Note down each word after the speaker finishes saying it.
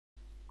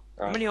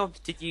How many orbs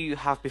did you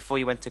have before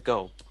you went to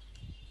go?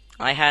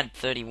 I had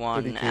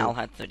 31, 32. Al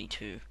had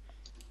 32.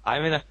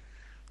 I'm in a...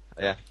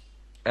 Yeah.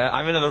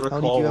 I'm in another How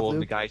many do you call have, room, the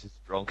Luke? guy's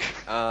just drunk.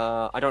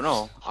 I don't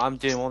know. I'm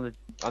doing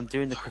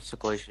the Crystal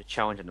Glacier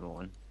challenge at the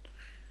moment.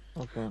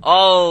 Okay.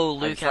 Oh,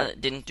 Luke just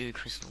like- didn't do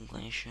Crystal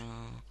Glacier.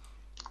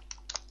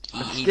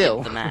 He Still.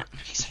 did the map.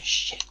 Piece of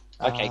shit.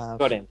 Okay, Ah,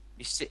 got him.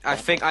 You see, I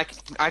think I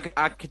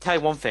can tell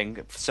you one thing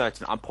for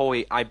certain.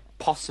 I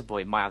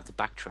possibly might have to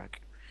backtrack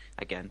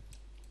again.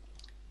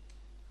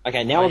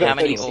 Okay, now we've How got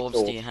many 36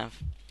 orbs do you have?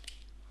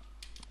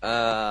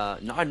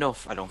 Not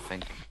enough, I don't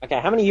think. Okay,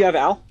 how many you have,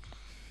 Al?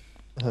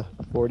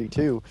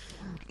 42.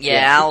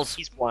 Yeah, Al's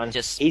He's one.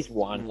 just He's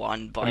one.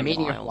 one by A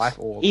medium miles. life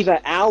orb. Either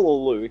Al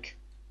or Luke,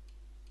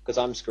 because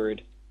I'm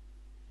screwed.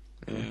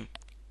 Mm.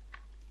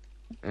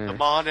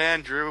 Come on,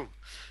 Andrew.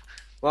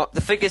 Well,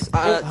 the thing is, just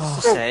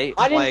to say,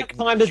 I didn't like, have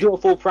time to do a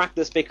full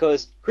practice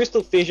because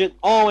Crystal Fissure...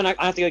 Oh, and I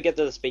have to go get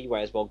to the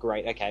Speedway as well.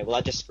 Great, okay, well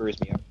that just screws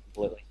me up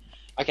completely.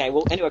 Okay,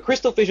 well anyway,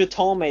 Crystal Fissure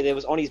told me that it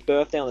was on his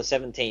birthday on the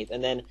 17th,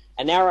 and then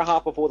an hour and a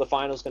half before the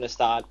final's going to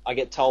start, I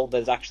get told that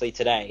it's actually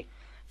today.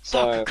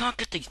 Fuck, I So... can't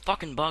get these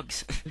fucking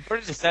bugs. His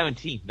birthday's the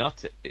 17th,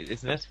 not...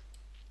 Isn't it?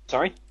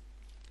 Sorry?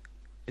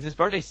 Is his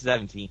birthday's the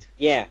 17th?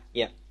 Yeah,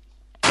 yeah.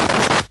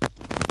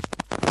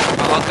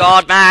 Oh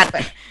god,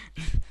 Matt!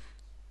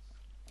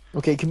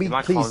 Okay, can we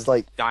my please, phone's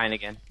like, dying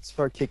again.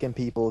 start kicking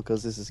people,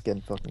 because this is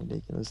getting fucking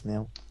ridiculous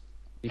now.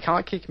 You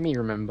can't kick me,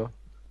 remember?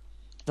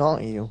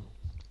 Not you.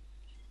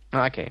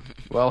 Okay.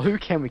 Well, who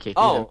can we kick?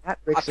 Oh, Either Matt,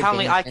 Rick's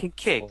apparently again, I can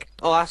kick.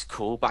 Oh, that's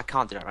cool, but I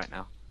can't do that right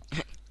now.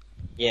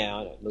 Yeah,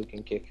 I know, Luke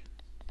can kick.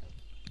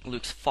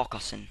 Luke's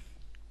focusing.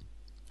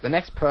 The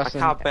next I person.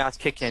 can't bear to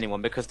kick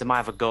anyone because they might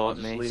have a go at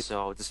Just me, leave.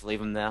 so just leave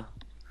them there.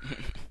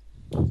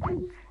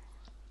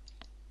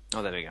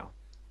 Oh, there we go.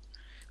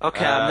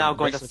 Okay, I'm now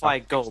going to Rick's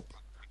fight Gulp.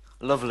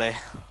 Lovely.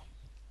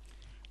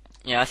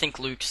 Yeah, I think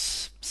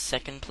Luke's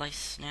second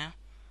place now.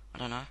 I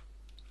don't know.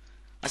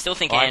 I still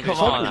think Alright, Andrew's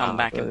come gonna on, come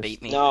back and first.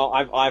 beat me. No,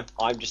 I'm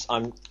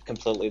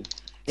completely...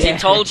 See,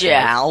 told you,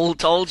 Al.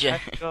 Told you.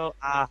 Let's go,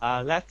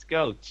 let's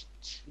go.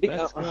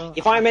 Let's go.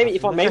 If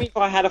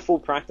I had a full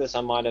practice,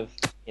 I might have,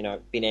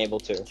 been able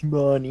to. Come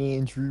on,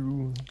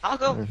 Andrew. How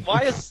come?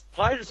 Why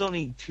does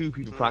only 2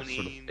 people practice?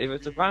 If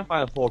it's a grand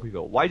final of 4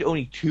 people, why do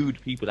only 2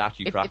 people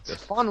actually practice?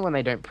 It's fun when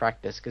they don't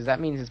practice, because that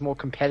means it's more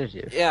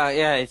competitive. Yeah,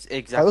 it's I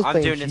exactly. was I'm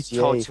playing doing this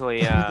GTA.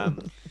 totally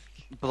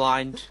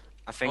blind.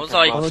 I think. Was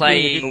I I'm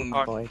playing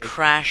Fine.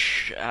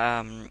 Crash,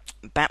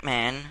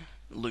 Batman,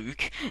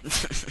 Luke,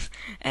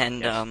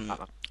 and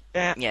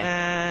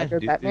Batman, Either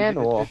Batman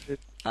or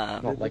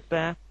not like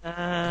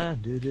Batman,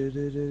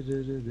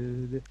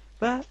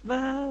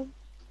 Batman,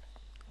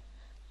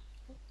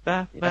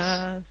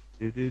 Batman.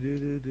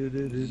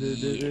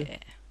 yeah.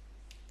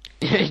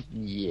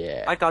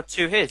 yeah. I got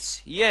 2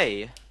 hits.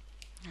 Yay!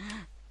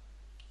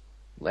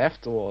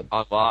 Left or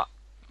On what?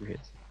 two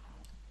hits?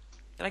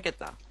 Did I get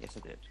that? Yes, I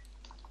did.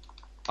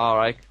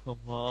 Alright, come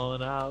on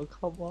now,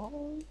 come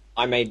on.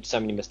 I made so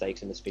many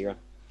mistakes in the speedrun.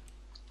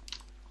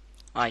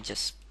 I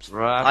just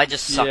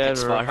suck at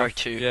Spyro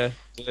 2. Yeah,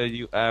 will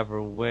you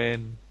ever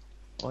win?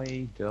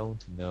 I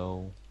don't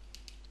know.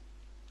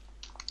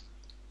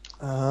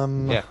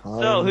 Yeah.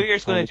 So, who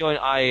here's going to join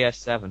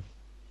IAS6?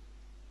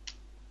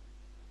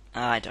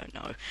 I don't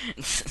know.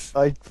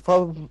 I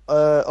probably.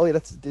 Oh yeah,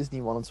 that's a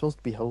Disney one. I'm supposed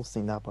to be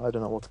hosting that, but I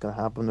don't know what's going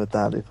to happen with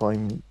that. If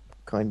I'm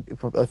I going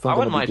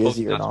wouldn't to mind be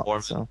busy hosting or that not.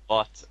 tournament, So.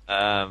 but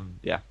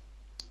yeah.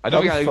 I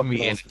don't think I'll even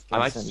be in. I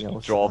might Fucking just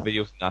awesome. draw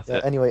videos and that's Yeah,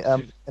 it. anyway,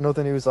 in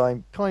other news,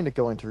 I'm kind of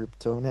going to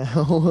Ripto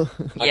now.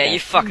 Yeah, Okay. you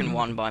fucking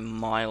won by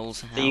miles.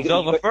 So you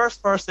Hal. So the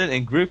first person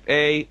in Group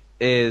A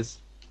is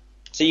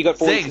So you got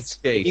 46.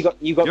 Skate. You got.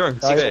 You're in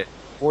Guys, Skate.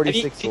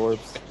 46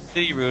 orbs.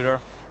 City Router,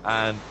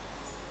 and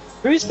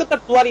Who's got the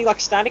bloody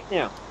static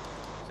now?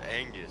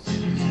 It's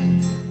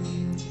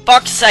Angus.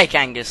 Fuck's sake,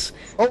 Angus.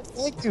 Oh,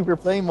 thank you for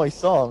playing my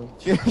song.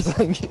 Cheers,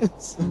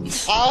 Angus.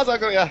 How's that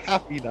going to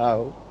happy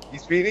now?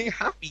 He's feeling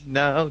happy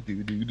now.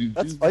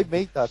 I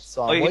made that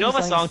song. Oh, you Why know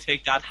does my song, Angus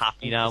Take That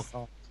Happy make Now? the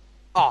song?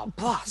 Oh,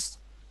 blast!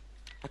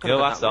 You know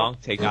that song,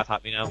 Take That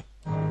Happy Now?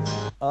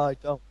 I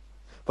don't.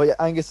 But yeah,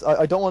 Angus,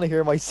 I don't want to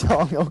hear my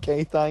song.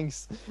 Okay,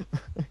 thanks.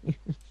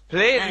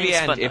 Play it at the Thanks,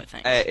 end. but no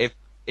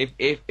If,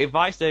 thanks. if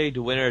I say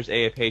the winner's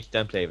AFH,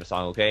 then play the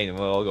song, okay? And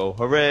we'll all go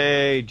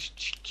hooray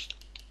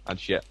and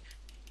shit.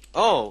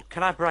 Oh,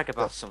 can I brag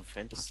about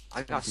something?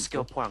 I got a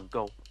skill point on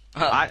Go.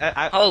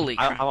 Holy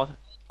crap. I want,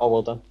 Oh,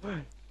 well done.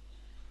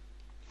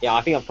 Yeah,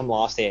 I think I've come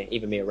last here.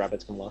 Even me or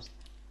Rabbit's come last.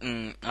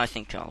 I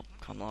think I'll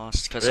come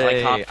last because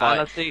Hooray. I can't fight.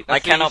 Let's see I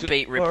cannot who's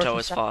beat first Ripto and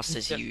as fast second.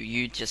 as you.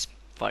 You just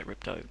fight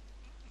Ripto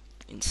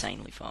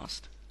insanely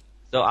fast.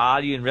 So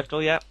are you in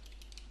Ripto yet?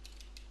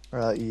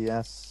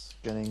 Yes,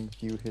 getting a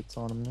few hits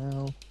on him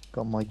now.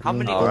 Got my How green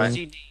many Alright. orbs gun. do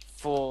you need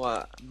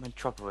for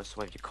Metropolis,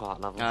 whatever you call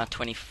that level?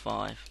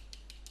 25.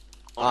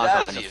 Well, Oh,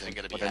 Dazzy enough, isn't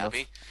going to be good enough.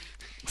 happy.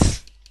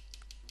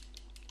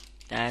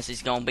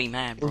 Dazzy's gonna be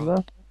mad, What was bro.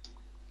 that?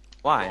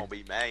 Why? Won't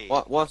be me.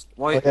 Why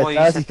Oh, yeah, you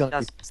Dazzy's said gonna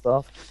Daz- be pissed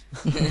off.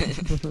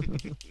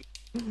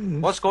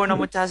 What's going on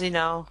with Dazzy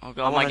now? Oh I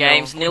god, my wanna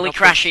game's know. nearly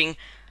crashing.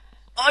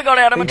 I got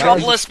out of Think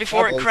Metropolis Dazzy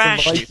before it Travels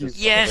crashed. invite you.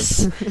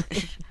 Yes.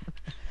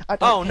 I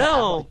don't Oh care.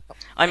 no!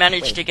 I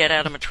managed to get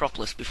out of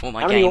Metropolis before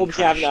my How many game orbs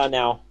do you have crashed.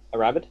 now, a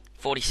rabbit?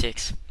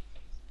 46.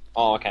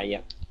 Oh, okay,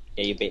 yeah.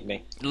 Yeah, you beat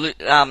me.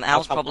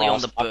 Al's come probably on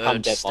last. the I've come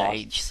bird dead last.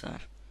 stage, so.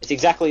 It's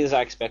exactly as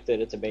I expected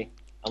it to be.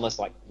 Unless,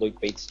 like, Luke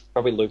beats...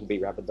 Probably Luke will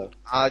beat Rabbit, though.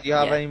 Do you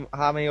have Yeah. any?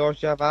 How many orbs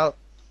do you have out?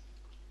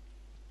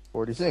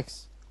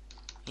 46.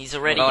 He's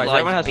already Oh, like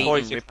everyone has beaten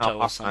 46 now, Ripto or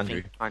apart from something.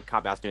 Andrew. I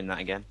can't be asked doing that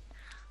again.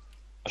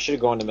 I should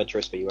have gone to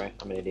Metro Speedway.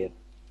 I'm an idiot.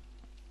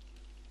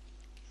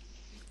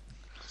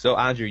 So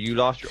Andrew, you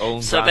lost your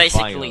own. So grand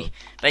basically,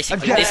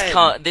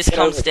 final. this Get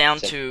comes over it. down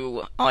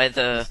to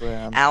either Yes, I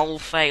am. Al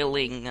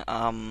failing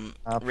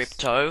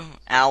Ripto,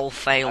 Al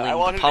failing I the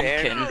wanted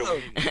pumpkin. Andrew to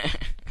win.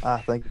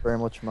 Ah, thank you very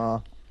much,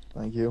 Ma.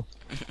 Thank you.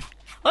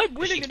 I'm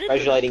winning it.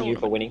 Congratulating you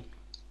for winning.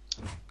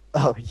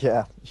 Oh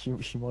yeah, she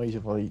might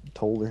if I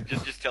told her.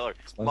 Just tell her,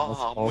 Oh, Mom, that's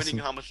I'm awesome.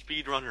 winning. I'm a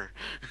speedrunner.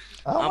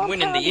 Oh, I'm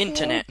winning the proud of you.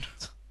 internet.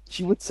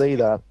 She would say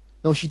that.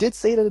 No, she did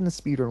say that in the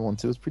speedrun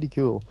once. It was pretty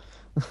cool.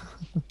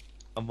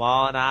 Come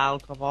on, Al.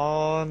 Come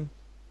on.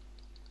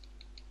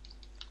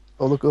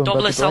 Oh look, I'm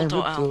Double about to die in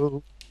salto, Al.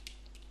 Ripto.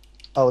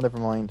 Oh, never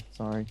mind.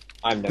 Sorry.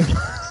 I'm no.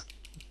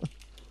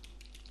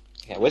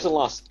 Okay, where's the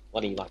last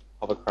bloody, like,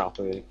 hovercraft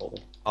or whatever you call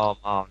it?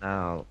 Oh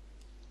no.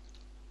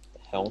 The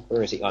hell?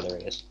 Where is he? Oh, there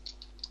he is.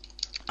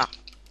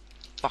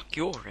 Fuck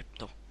your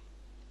Ripto.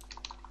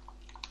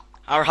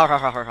 Har har har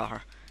har har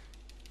har.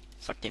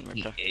 Sucked in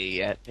Ripto.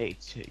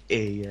 AFH.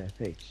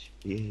 AFH.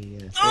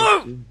 AFH.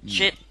 Oh!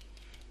 Shit.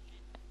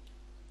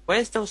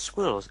 Where's those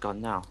squirrels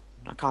gone now?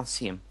 I can't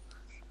see them.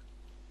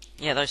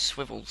 Yeah, those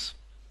swivels.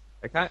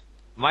 I can't.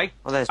 Mike.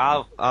 Oh, there's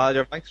Al.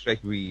 Your mic's like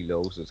really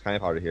low, so it's kind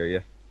of hard to hear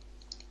you.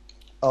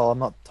 Oh, I'm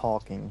not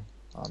talking.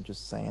 I'm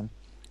just saying.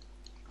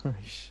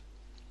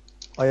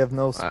 I have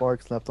no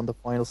sparks left on the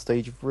final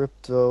stage of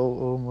Ripto.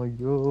 Oh my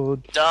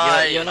god.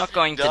 Die. You're not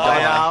going to Die,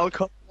 die. Al.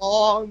 Come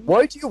on.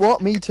 Why do you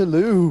want me to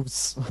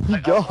lose? I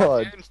want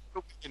God. Andrew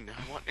to win.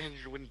 I want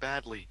Andrew to win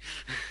badly.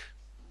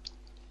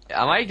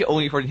 Am I the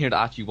only person here that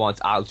actually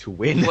wants Al to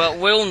win? Well,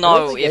 we'll I know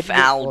don't think if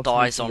anyone Al wants me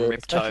dies to on win, Ripto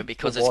especially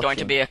because for it's going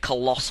to watching. be a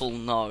colossal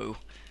no.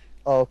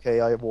 Okay,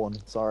 I won.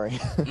 Sorry.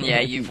 Yeah,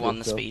 you've won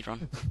the Ripto. speedrun.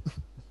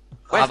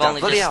 Where's I've that only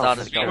bloody just hell?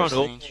 started The the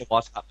gold speedrun stage.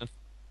 What's happening?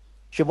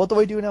 Shit, what do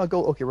I do now?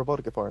 Go. Okay,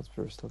 Robotica Farms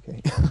first.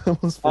 Okay. I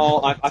almost Oh,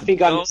 forgot. I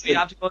think I So missed we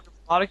have to go to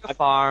Robotica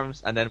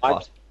Farms and then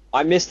what?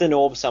 I missed an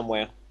orb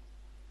somewhere.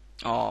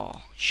 Oh,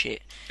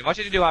 shit. What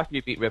you do after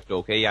you beat Ripto,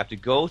 okay? You have to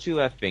go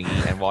to a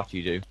thingy and what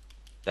you do.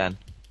 Then.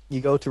 You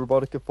go to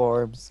Robotica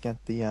Farms,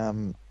 get the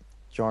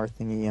jar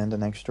thingy and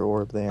an extra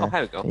orb there. Oh,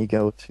 here we go. You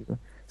go to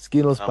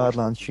Skelos, Oh.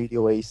 Badlands, Shady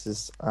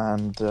Oasis,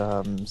 and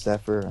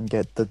Zephyr, and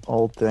get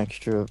all the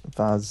extra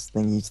Vaz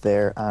thingies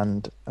there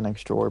and an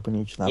extra orb in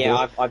each level.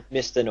 Yeah, I've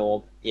missed an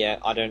orb. Yeah,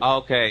 I don't...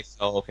 Okay,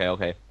 so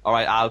okay.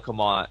 Alright, Al, come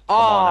on. Come Oh,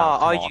 on, Al,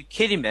 come are on. you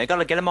kidding me? I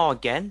gotta get them all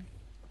again?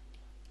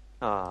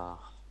 Oh.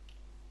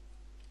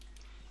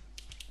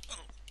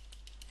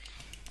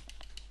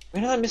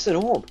 Where did I miss an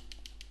orb?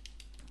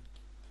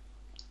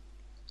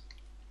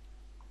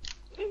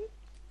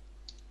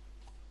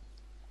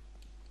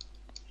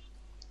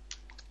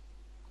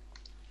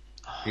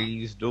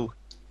 Please do.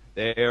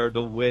 They're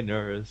the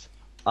winners.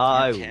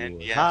 I can,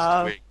 would yes,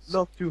 have Twix.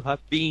 loved to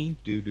have been.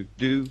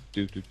 Do.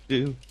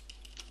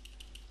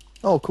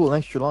 Oh, cool, an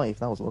extra life.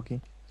 That was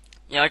lucky.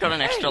 Yeah, I got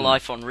an extra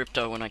life on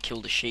Ripto when I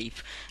killed a sheep.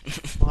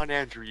 Come on,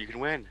 Andrew. You can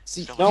win.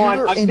 See, Don't- No,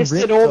 You're I in missed an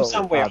Ripto, orb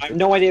somewhere. I Patrick. have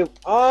no idea.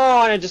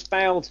 Oh, and I just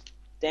failed.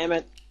 Damn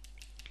it.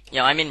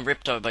 Yeah, I'm in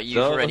Ripto, but you've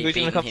So, already who's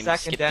gonna beaten come him.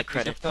 second? Skip Then? the Who's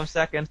gonna credit. come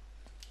second?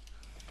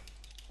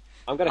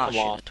 I'm gonna Ah, come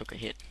shit, I off. took a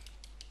hit.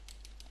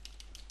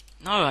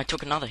 No, I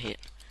took another hit.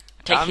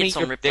 I take That hits means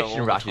on your Ripto prediction,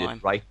 all the Ratchet, time.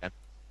 right then.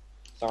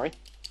 Sorry.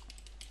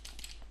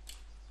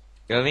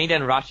 You know what I mean?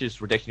 Then Ratchet's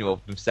prediction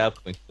of himself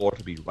coming forward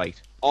to be right.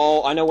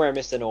 Oh, I know where I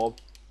missed an orb.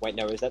 Wait,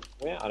 no, is that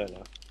where? I don't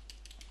know.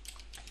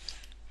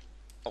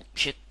 Oh,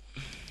 shit.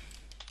 I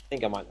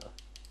think I might know.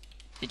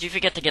 Did you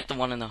forget to get the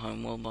one in the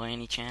home world by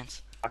any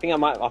chance? I think I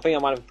might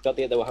have got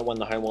the one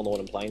the home on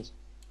Northern Plains.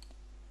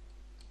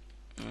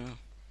 Mm.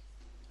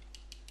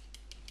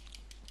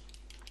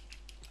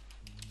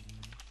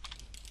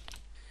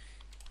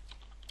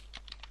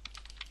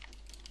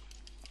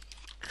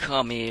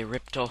 Come here,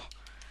 Ripto.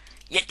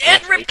 You're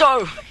dead,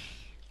 Ripto!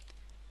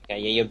 Okay,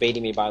 yeah, you're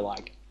beating me by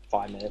like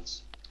 5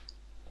 minutes.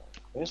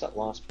 Where's that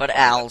last? But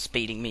Al's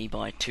beating me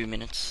by 2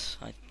 minutes,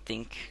 I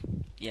think.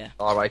 Yeah.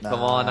 Alright, come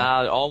on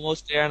now. You're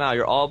almost there now.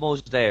 You're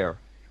almost there.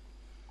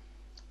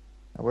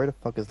 Now, where the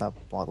fuck is that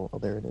bottle? Oh,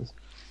 there it is.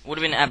 Would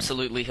have been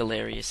absolutely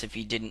hilarious if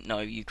you didn't know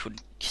you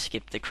could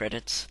skip the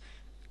credits.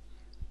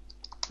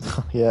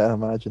 Yeah,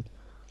 imagine.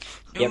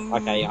 Yep.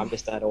 Okay, I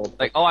missed that orb.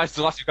 Like, oh, I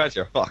still lost your credits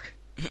here. Fuck.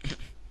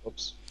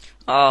 Oops.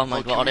 Oh my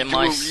Oh, can god, we in do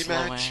my a slow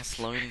rematch? ass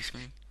loading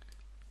screen.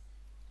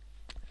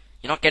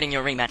 You're not getting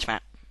your rematch,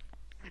 Matt.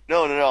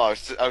 No.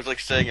 I was like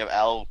saying if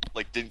Al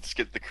like didn't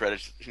skip the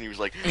credits and he was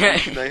like,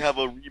 "Can I have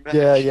a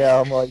rematch?" Yeah.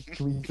 I'm like,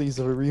 can we please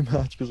have a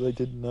rematch? Because I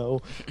didn't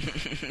know.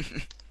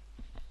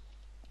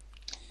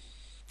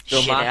 So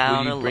Shit Matt, out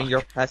will you of bring luck.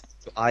 your pets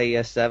to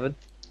IAS7?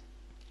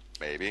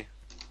 Maybe.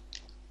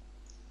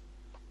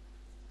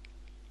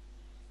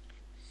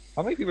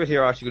 How many people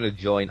here are actually going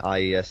to join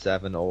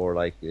IAS7 or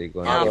like they're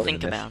going to I'll go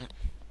think in this? about it.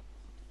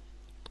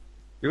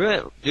 You're going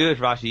to do it,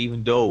 Rashi,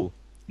 even though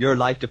your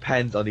life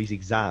depends on these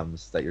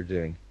exams that you're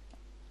doing.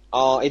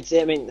 Oh, it's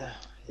something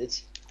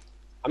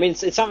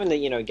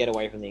that get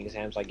away from the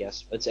exams, I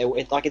guess.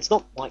 It's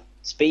not like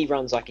speed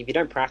runs. Like if you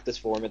don't practice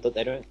for them,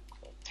 they don't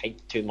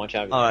take too much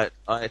out of it.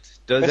 Alright.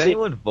 Does Especially-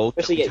 anyone vote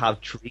that especially we have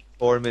 3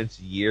 tournaments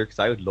a year? Because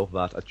I would love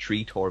that.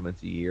 3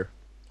 tournaments a year.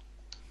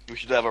 We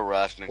should have a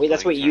rationing. Wait,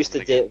 that's what you used to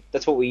do. do.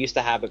 That's what we used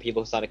to have, but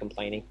people started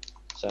complaining.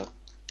 So.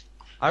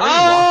 I really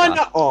want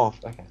that. No! Oh,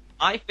 okay.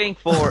 I think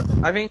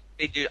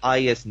they do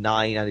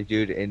IAS9 and they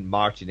do it in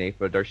March and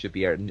April. There should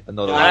be another.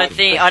 No, I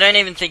option. don't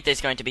even think there's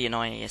going to be an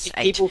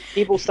IAS8.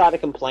 People started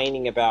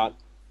complaining about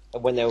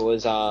when there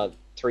was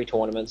 3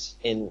 tournaments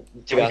in.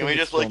 Can we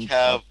just like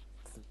have?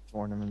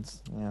 Tournaments,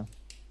 yeah.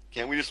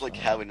 Can't we just like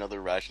have another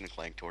Ration and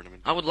Clank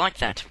tournament? I would like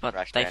that, but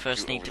Crash they Bandicoot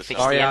first need over to the fix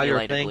summer. the Sorry, Al, your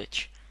emulator thing.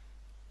 glitch.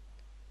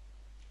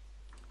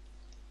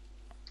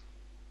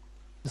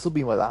 This will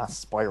be my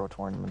last Spyro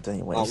tournament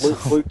anyway. Oh,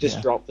 so, Luke just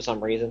yeah. dropped for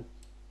some reason.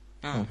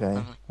 Oh, Okay.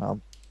 lovely.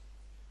 Well,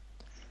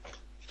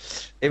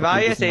 If It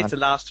doesn't IAS8's matter. the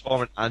last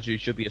tournament, Andrew, it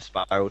should be a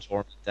Sparrow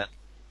tournament then.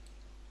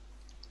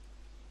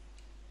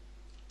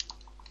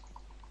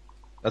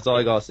 That's all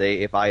I gotta say.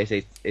 If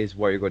IAS8 is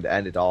where you're going to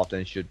end it off,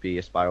 then it should be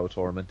a Sparrow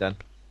tournament then.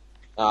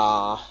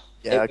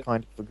 yeah, I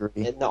kind of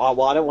agree. No,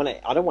 well, I don't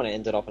want to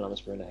end it off on a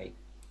Spoon 8.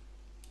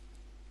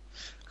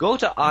 Go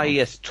to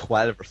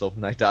IAS12 or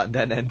something like that, and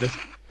then end it.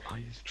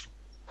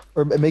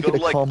 Or make Go it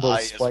a like combo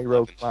IS Spyro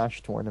weapons.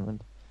 Clash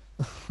tournament.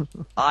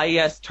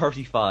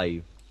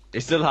 IAS35.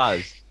 It still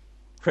has.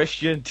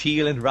 Christian,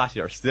 Teal, and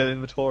Ratchet are still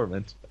in the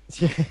tournament.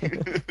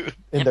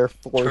 In their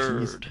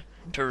 40s. Turd.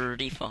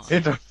 35.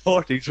 In their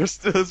 40s, we're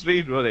still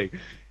speed running.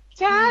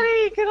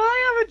 Daddy, can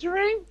I have a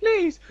drink,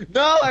 please?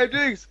 No, I'm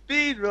doing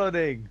speed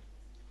running.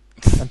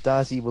 And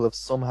Dazzy will have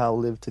somehow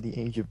lived to the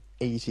age of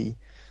 80.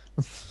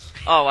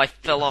 Oh, I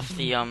fell off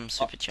the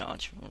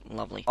supercharge.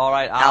 Lovely.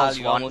 Alright, Al, Al's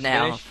you won almost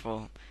now.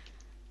 finished?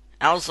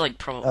 Al's like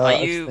probably. I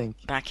Are you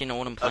think- back in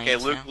Autumn Plains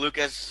Okay, now?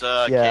 Lucas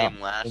Yeah,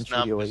 came last in now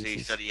Shady because he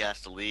Oasis. said he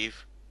has to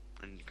leave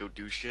and go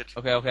do shit.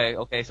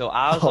 Okay, so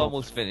Al's Oh.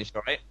 almost finished,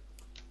 alright?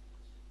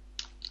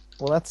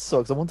 Well, that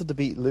sucks. I wanted to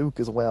beat Luke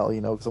as well,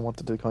 because I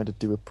wanted to kind of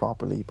do it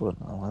properly, but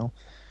oh well.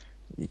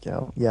 There you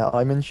go. Yeah,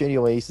 I'm in Shady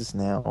Oasis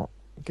now,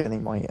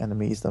 getting my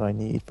enemies that I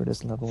need for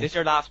this level. Is this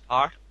your last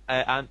part,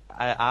 Al?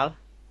 I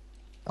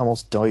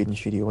almost died in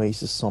Shady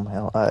Oasis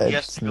somehow. He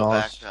has It's to go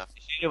not. back to.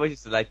 Shady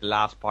is like the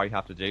last part you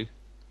have to do.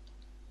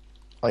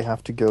 I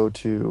have to go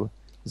to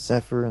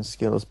Zephyr and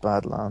Skelos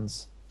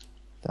Badlands.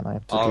 Then I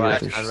have to Alright,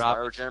 do and this. Rob-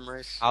 Spyro Jam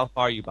race. How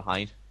far are you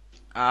behind?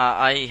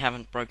 I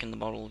haven't broken the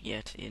bottle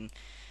yet in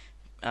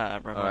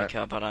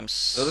Robotica, but I'm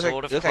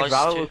sort of looks like close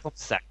Rabbit to. will come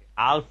second.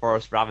 Al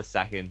first, Rabbit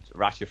second,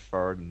 Ratchet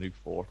third, and Luke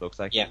fourth, looks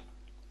like. Yeah.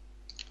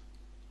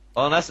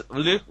 Well, unless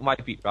Luke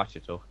might beat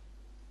Ratchet, though.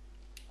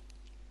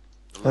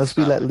 Unless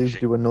we let Luke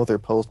do another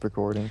post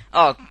recording.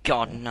 Oh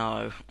God,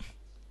 no!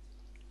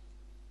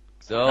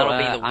 So, That'll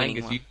be the winning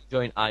Angus, one. you can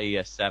join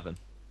IES 7.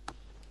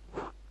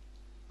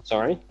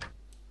 Sorry?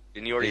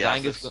 Didn't you already Is ask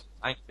Angus, this?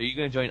 are you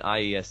going to join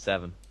IES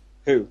 7?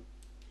 Who?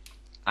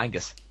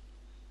 Angus.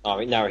 Oh,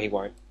 no, he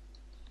won't.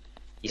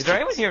 Is there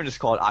anyone here in this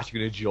call actually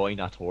going to join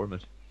that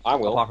tournament? I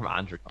will. Apart from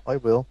Andrew. I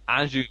will.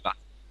 Andrew.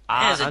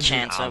 There's a Andrew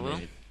chance I and will.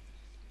 me.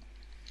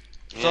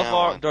 So Yeah,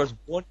 far, well, there's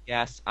one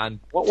yes and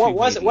Why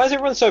two is maybes.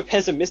 everyone so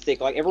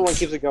pessimistic? Like, everyone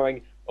keeps on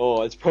going,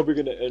 oh, it's probably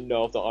going to end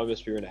after I'm a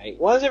Spoon 8.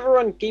 Why does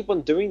everyone keep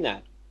on doing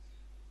that?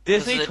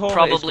 Disney Because it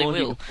tournament is probably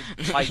going will. to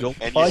be the title.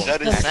 And I you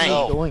said it just saying.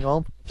 yourself. going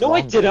on. No, I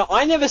longer. didn't.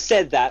 I never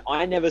said that.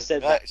 I never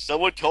said that.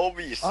 Someone told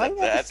me you I said never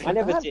that. said I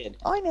never that. did.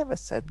 I never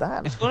said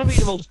that. It's going to be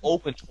the most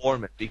open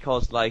tournament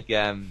because, like,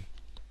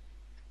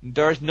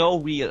 there's no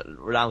real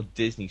around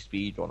Disney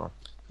speedrunner.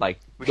 Like,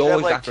 We should have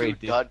always like that great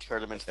two dud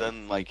tournaments,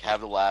 then like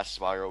have the last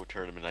Spyro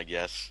tournament, I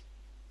guess.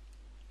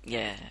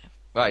 Yeah.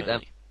 Right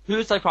then,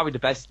 who's like probably the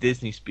best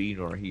Disney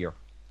speedrunner here?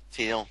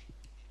 Teal.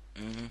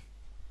 hmm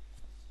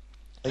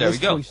I There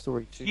guess we go. Toy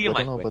Story 2. He I might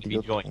don't know win about if the he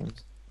other joins.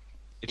 games.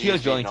 If Teal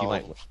Easy, joins, no. he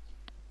might win.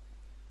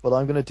 What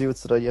I'm gonna do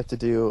is that you have to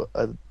do.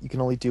 You can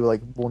only do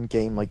like one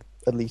game like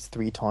at least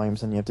 3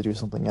 times, and you have to do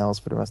something else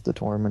for the rest of the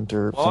tournament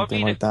or Well,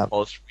 something like that.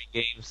 compulsory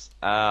games.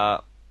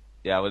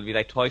 Yeah, it would be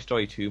like Toy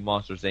Story 2,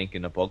 Monsters Inc.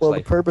 and A Bug's Well, the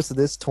Life. purpose of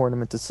this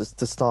tournament is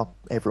to stop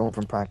everyone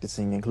from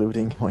practicing,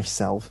 including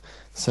myself.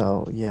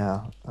 So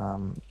yeah,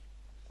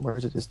 where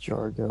did this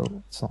jar go?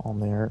 It's not on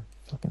there.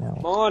 Fucking hell.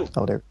 Come on.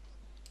 Oh, there.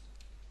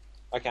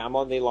 Okay, I'm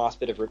on the last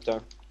bit of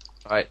Ripto.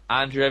 Alright,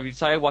 Andrew, have you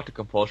decided what the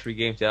compulsory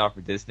games they are for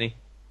Disney?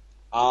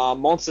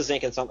 Monsters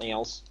Inc. and something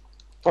else.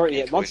 Or,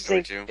 yeah, Toy Monsters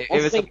Story Inc. 2. If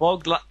Monsters it's a Inc.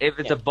 bug, if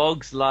it's Yeah. a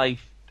Bug's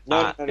Life,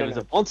 No. it was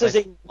a Monsters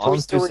Inc. Toy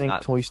Monsters Story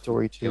Inc. Toy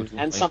Story 2.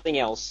 and something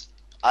else.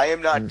 I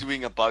am not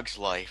doing A Bug's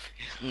Life.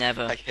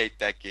 Never. I hate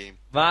that game.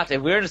 Matt,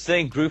 if we're in the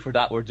same group for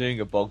that, we're doing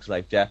A Bug's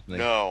Life, definitely.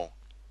 No.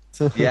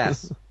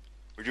 Yes.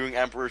 We're doing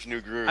Emperor's New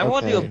Groove. I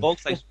want to do A Okay.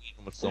 Bug's Life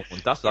speedrun with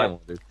someone. That's what I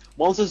want to do.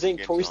 Monsters Inc.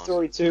 Game's Toy awesome.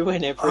 Story 2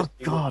 and Emperor's Oh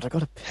god, I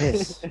gotta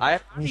piss. I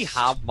actually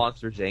have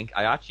Monsters Inc.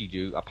 I actually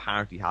do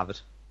apparently have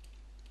it.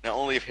 Now,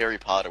 only if Harry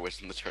Potter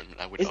was in the tournament,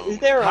 I would own. Is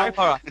there Harry a...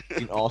 Potter would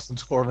be an awesome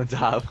tournament to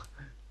have.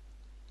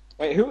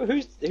 Wait, who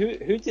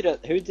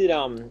did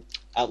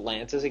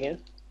Atlantis again?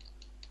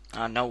 No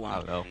I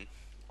one. don't know.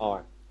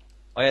 Oh,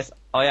 Oh yes.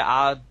 Oh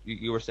yeah.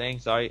 You were saying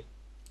sorry.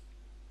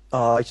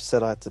 Oh, I just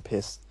said I had to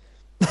piss.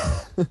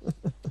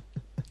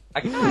 I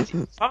can't.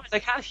 Sometimes I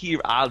can't hear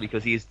Al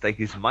because he's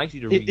mic's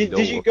either really did low.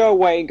 you go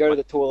away and go to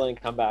the toilet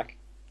and come back?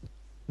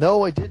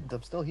 No, I didn't.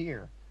 I'm still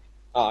here.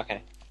 Oh,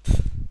 okay.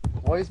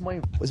 Why is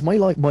my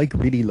like mic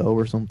really low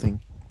or something?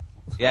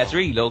 Yeah, it's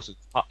really low, so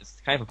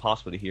it's kind of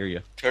impossible to hear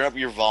you. Turn up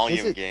your volume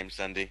Is it- game,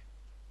 Sandy.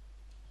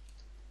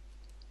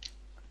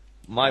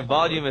 My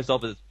volume is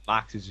up as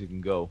max as you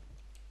can go.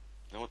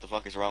 Know what the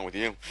fuck is wrong with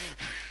you?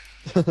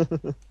 I Oh,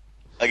 can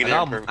And hear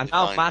now, him perfectly and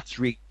now fine. Matt's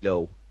really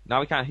low. Now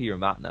we can't hear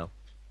Matt now.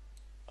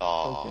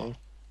 Aw. Okay.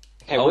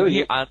 Okay, Oh, where are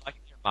you? I can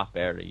hear Matt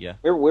barely, yeah.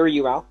 Where are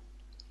you, Al?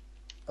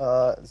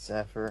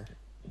 Zephyr.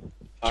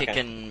 Okay.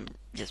 Chicken.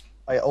 Just.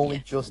 I only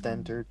Yeah. just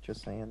entered,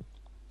 just saying.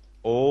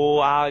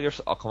 Oh, Al,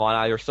 come on,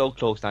 Al, you're so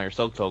close now. You're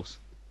so close.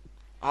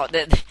 Oh,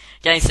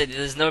 Gang said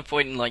there's no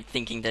point in like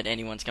thinking that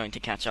anyone's going to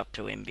catch up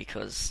to him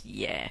because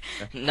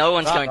no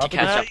one's going to Rabbit,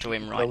 catch up to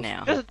him right close.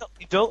 now.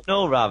 You don't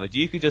know, Rabbit.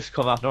 You could just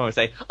come out normal and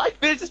say, "I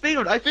finished the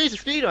speedrun. I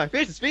finished the speedrun. I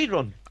finished the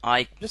speedrun."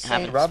 I Just saying,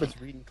 haven't. Rabbit's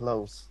really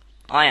close.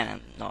 I am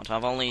not.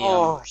 I've only.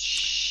 Oh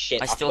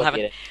shit! I still forgot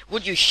haven't. it.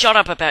 Would you shut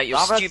up about your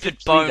Rabbit's stupid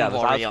the bone level,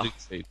 warrior?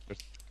 Al's the lead.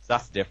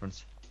 That's the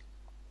difference.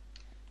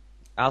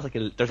 Al's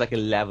there's like a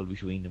level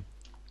between them.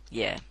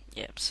 Yeah.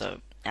 So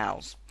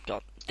Al's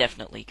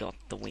definitely got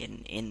the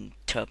win in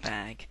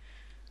Turbag.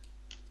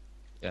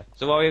 Yeah.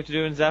 So what we have to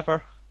do in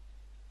Zephyr?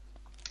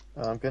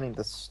 I'm getting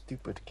the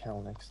stupid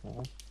cow next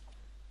now.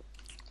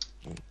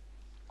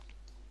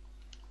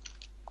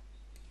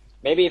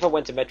 Maybe if I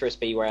went to Metro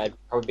Speedway, I'd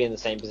probably be in the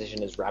same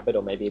position as Rabbit,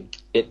 or maybe a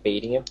bit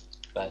beating him.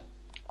 But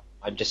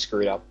I just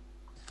screwed up.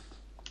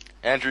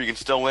 Andrew, you can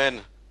still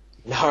win.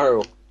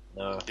 No.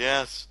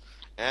 Yes.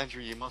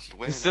 Andrew, you must You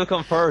win. can still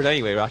come third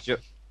anyway,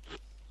 Ratchet.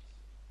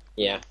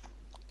 Yeah.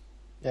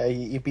 Yeah,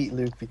 you beat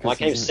Luke because Well, I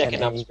came he's in second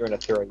NA. up during a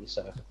 3,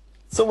 so.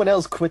 Someone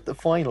else quit the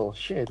final.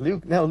 Shit,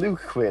 Luke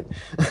quit.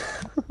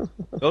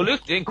 No,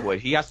 Luke didn't quit.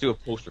 He has to do a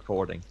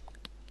post-recording.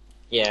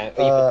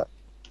 Yeah.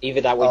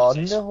 Either that way. Oh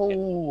just say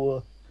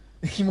no!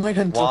 He might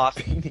end What?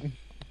 up beating.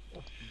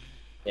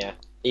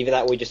 Either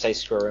that way, just say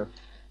screw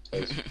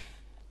him.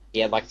 He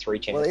had like 3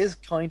 Well, chances. it is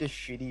kind of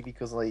shitty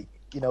because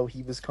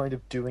he was kind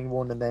of doing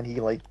one and then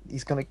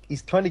he's kind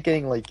of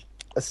getting like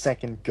a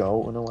second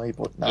go in a way,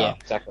 but nah. Yeah,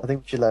 exactly. I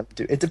think we should let him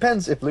do it. It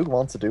depends if Luke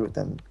wants to do it,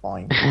 then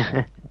fine.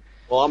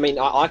 Well, I mean,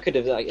 I could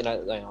have,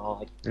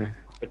 Yeah.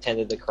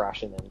 pretended to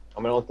crash and then.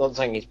 I mean, I'm not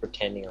saying he's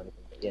pretending or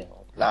anything, but yeah.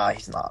 Nah,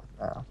 he's not.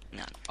 No.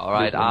 All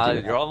right, Luke won't do Al,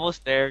 that. you're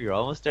almost there. You're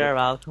almost there,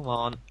 Al. Come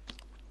on.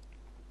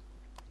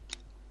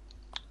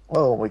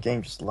 Oh, my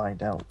game just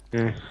lined out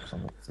Yeah. for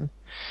some reason.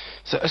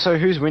 So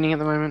who's winning at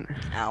the moment?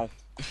 Ow.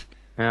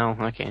 Oh,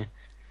 okay.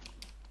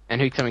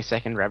 And who's coming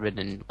second? Rabbit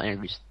and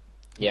Landry's.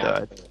 Yeah,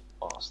 Third.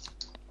 I'm fast.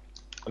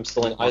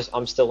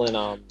 I'm still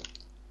in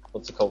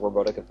what's it called,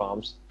 Robotica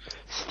Farms.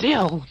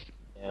 Still.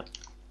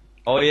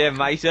 Oh yeah,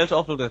 mate. We still have to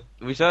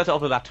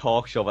upload that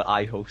talk show that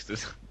I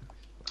hosted.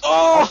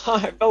 Oh,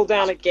 I fell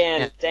down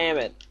again. Yeah. Damn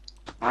it.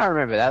 I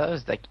remember that. That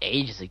was like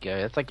ages ago.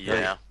 That's like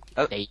Yeah.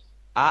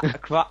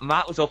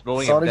 Matt was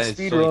uploading Sonic it, then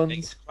his speedruns.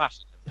 thing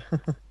crashed.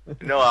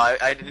 No,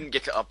 I didn't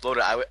get to upload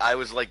it. I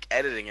was like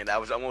editing it. I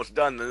was almost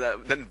done.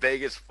 Then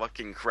Vegas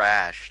fucking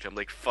crashed. I'm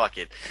like, fuck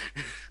it.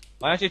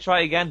 Why don't you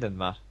try again then,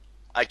 Matt?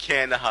 I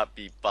cannot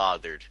be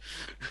bothered.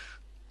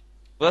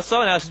 Well,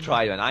 someone else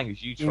try then.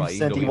 Angus, you He try.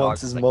 said he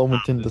wants his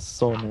moment in the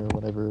sun or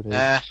whatever it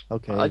is.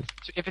 Okay.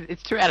 If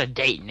it's too out of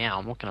date now,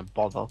 I'm not gonna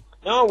bother.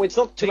 No, it's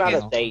not too out Thing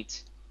is- of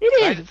date. It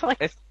is. It's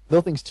like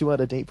Nothing's too out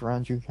of date for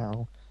Andrew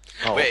Carroll.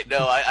 oh, Wait,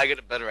 no, I got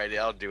a better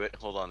idea. I'll do it.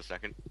 Hold on a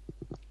second.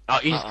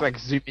 you just like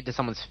zoom into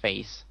someone's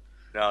face.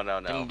 No.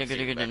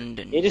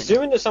 You just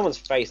zoom into someone's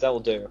face, that will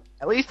do.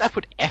 At least I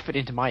put effort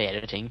into my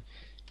editing.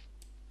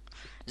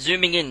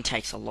 Zooming in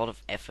takes a lot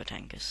of effort,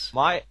 Angus.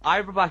 I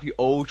remember back the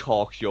old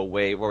talk show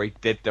way where he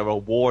did the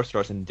awards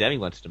first and then he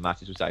went to the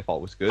matches, which I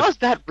thought was good. Does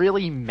that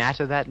really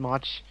matter that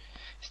much?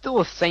 Still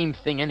the same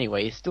thing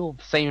anyway. Still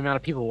the same amount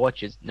of people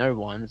watch as no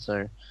one.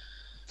 So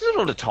This is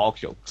another talk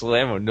show, so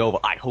everyone know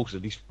that I hosted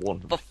at least one.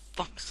 For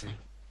fuck's sake.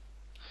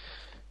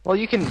 well,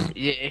 you can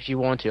if you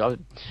want to.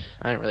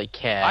 I don't really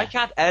care. I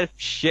can't edit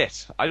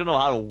shit. I don't know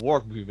how to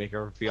work Movie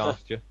Maker, to be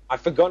honest with you.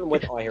 I've forgotten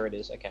what. Oh, here it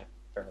is. Okay,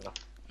 fair enough.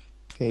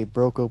 Okay,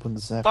 broke open the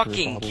Zephyr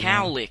Fucking bottle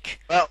now. cowlick.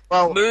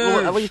 Well,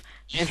 Move. at least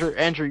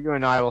Andrew, you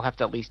and I will have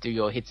to at least do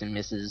your hits and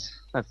misses.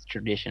 That's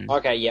tradition.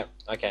 Okay, yep.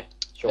 Okay,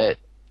 sure.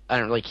 I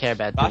don't really care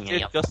about doing That's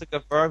any it, of just to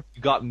confirm,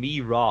 you got me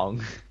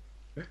wrong.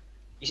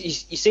 You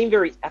seem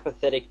very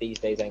apathetic these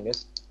days,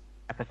 Angus.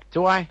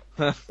 Do I?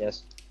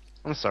 Yes.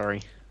 I'm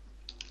sorry.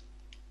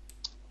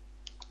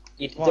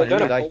 Well,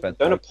 Don't, you like that,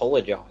 don't though.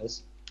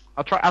 apologize.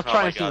 I'll try Oh to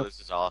my see. god,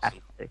 this is awesome.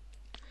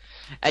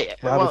 Hey,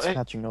 Rabbit's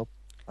catching up.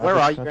 where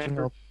Rabbit's are you, catching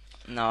Andrew? up.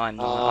 No, I'm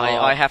not.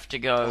 I have to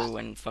go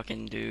and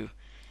fucking do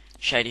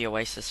Shady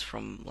Oasis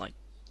from like,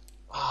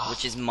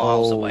 which is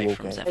miles away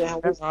from okay. Zephyr.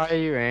 Where are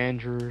you,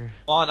 Andrew? Come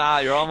on now,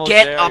 you're almost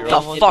Get there. up you're the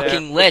almost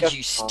fucking there. ledge,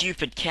 you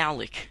stupid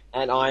cowlick.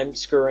 And I'm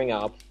screwing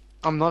up.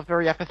 I'm not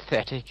very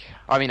apathetic.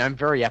 I mean, I'm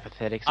very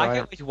apathetic. So I I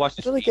can't wait to watch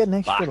this. Feel like get an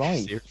feed extra back,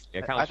 life. seriously.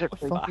 I can't I wait to don't- What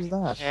the watch fuck it is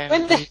back. that?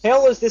 When the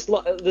hell is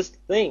this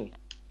thing?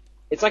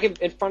 It's like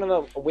in front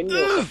of a window.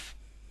 Or something.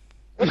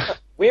 What the,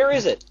 where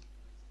is it?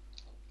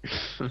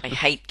 I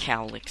hate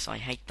cowlicks. I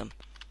hate them.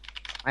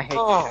 I hate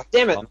Oh,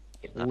 damn it!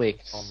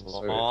 licked. Come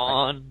so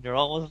on, you're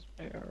almost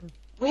there.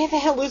 Where the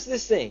hell is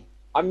this thing?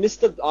 I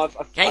missed the.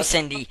 Okay,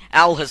 Cindy,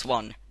 Al has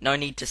won. No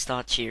need to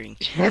start cheering.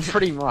 Yeah,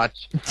 pretty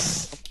much.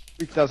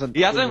 It doesn't.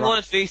 He hasn't won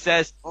until he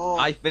says, Oh.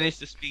 I finished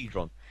the speed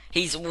run.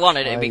 He's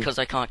wanted it I- because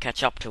I can't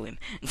catch up to him.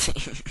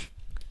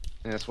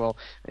 Yes, well,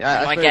 I My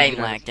suppose, game you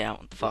know, lagged out.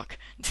 What the fuck?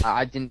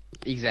 I didn't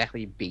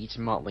exactly beat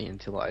Motley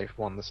until I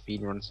won the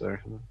speedrun, so.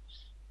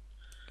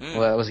 Mm.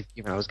 Well, I was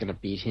given I was gonna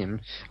beat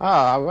him.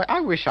 I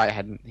wish I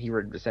hadn't. He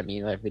would have sent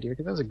me that video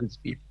because that was a good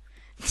speed.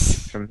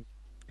 From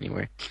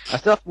anyway, I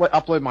still have to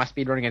upload my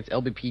speedrun against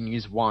LBP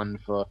News 1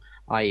 for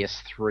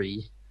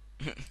IAS3.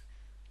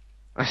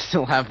 I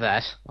still have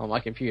that on my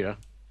computer.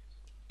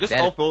 Just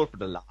That- upload it for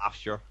the laugh,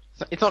 sure.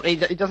 So it's not.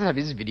 It doesn't have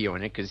his video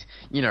in it because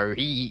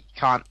he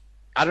can't.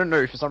 I don't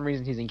know. For some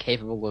reason, he's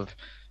incapable of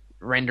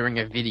rendering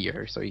a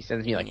video, so he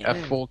sends me like Yeah.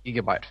 a 4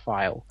 GB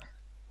file.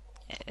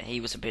 He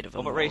was a bit of a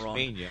What about Race moron.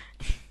 Mania?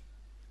 Well, he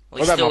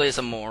What about still Mo- is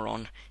a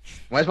moron.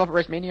 Where's Muppet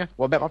Race Mania?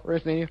 What about Muppet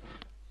Race Mania?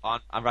 On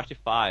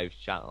Ratchet5's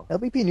channel.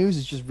 LBP News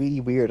is just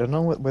really weird. I don't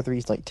know whether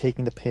he's like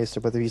taking the piss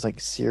or whether he's like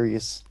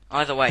serious.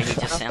 Either way, he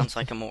just sounds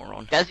like a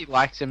moron. Dazzy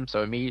likes him,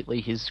 so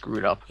immediately he's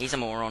screwed up. He's a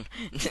moron.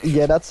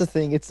 Yeah, that's the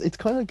thing. It's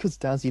kind of because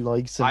Dazzy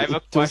likes him. I have a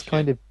It does question.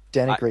 kind of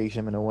denigrate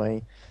him in a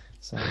way.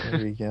 So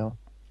there you go.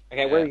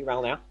 Okay, where are you,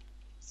 Ral, now?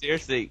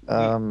 Seriously,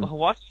 what do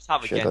you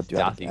have Shit, against I'll do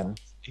that Jazzy? again.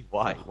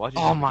 Why? What do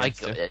you Oh have my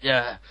against him? god!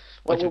 Yeah.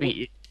 What- What to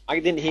be? I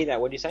didn't hear that.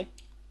 What did you say?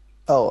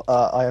 Oh,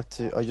 I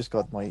just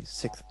got my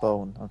 6th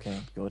bone. Okay,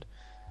 good.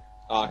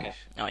 Oh, okay.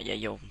 Oh yeah,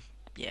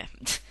 yeah.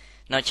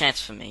 No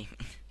chance for me.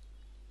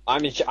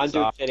 I'm doing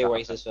Stop. Shady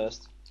Oasis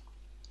first.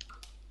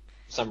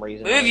 For some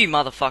reason. Move, you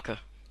motherfucker!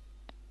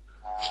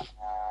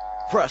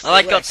 Press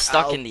I got select,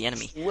 stuck Al. in the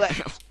enemy.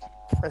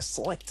 Press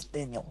select,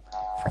 Daniel.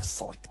 Press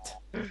select.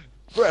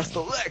 Press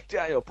select,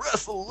 Daniel.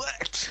 Press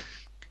select.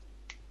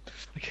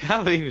 I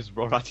can't believe his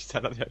bro actually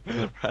said that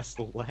there. Press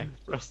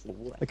select. Press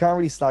select. I can't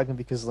really slag him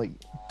because like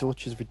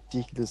Dutch is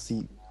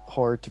ridiculously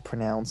hard to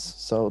pronounce.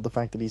 So the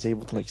fact that he's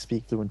able to like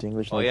speak fluent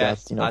English Oh like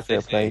yes, that, as they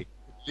fair play. say,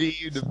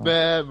 leave the So-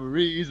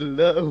 memories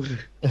alone.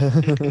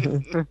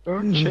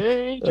 Don't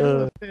change.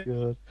 Oh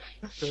god.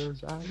 In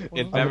I'm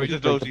gonna memories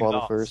of drink those the we bottle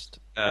lost. first.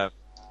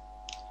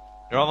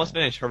 You're almost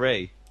finished.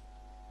 Hooray!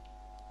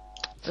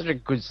 Such a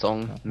good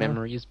song,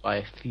 "Memories"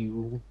 by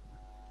Fuel.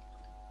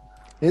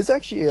 It's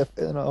actually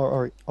an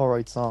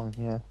alright song,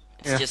 yeah.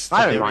 It's Yeah, just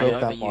I don't very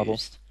mind that model.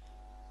 overused.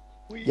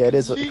 Yeah, it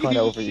is kind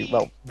of overused.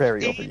 Well,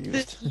 very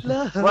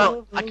overused.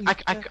 Well,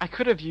 I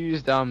could have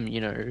used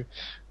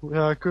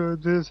How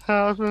could this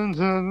happen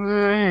to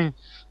me?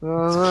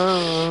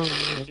 No,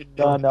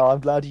 I'm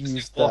glad you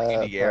used walking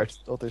in the air.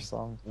 that other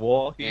song.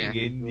 Walking Yeah.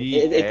 in the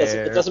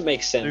It doesn't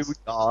make sense. through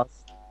dust.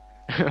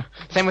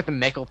 Same with the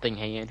Meckle thing,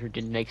 hey Andrew,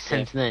 didn't make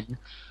sense then.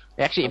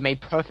 Actually, it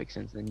made perfect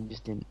sense then. You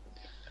just didn't.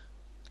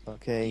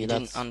 Okay, You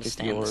that's didn't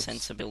understand the yours.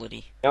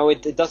 sensibility. No,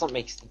 it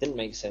didn't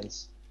make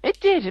sense. It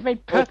did. It made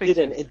No, it perfect.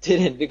 didn't. It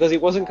didn't because he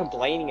wasn't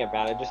complaining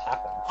about it. It just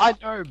happened. I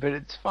know, but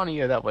it's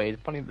funnier that way.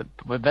 It's funny that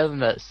we're better than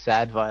that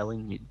sad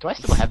violin. Do I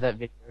still have that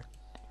video?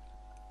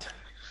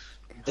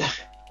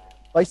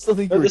 I still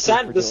think No, you were the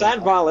good for sad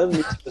doing violin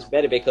mix was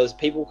better because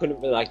people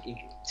couldn't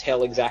really,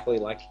 tell exactly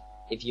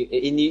if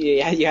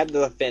you had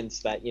the defense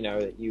that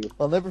that you.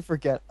 I'll never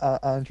forget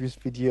Andrew's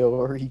video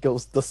where he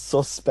goes the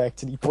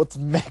suspect and he puts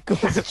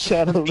Meckle's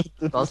channel in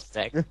the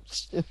Suspect.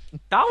 description.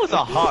 That was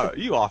a horror.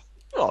 You are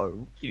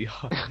really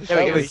hard.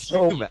 There we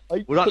go.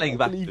 We're not letting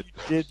back believe to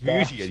you did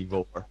that. beauty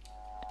anymore.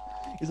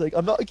 He's like,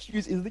 I'm not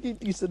accusing.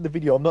 You said in the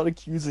video, I'm not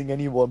accusing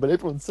anyone, but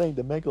everyone's saying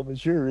that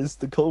RabidWombatjr is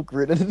the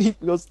culprit, and then he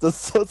goes the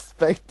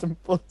suspect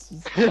and puts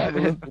his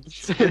channel in the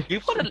description. He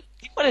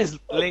put his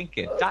link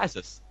in.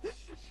 Jesus.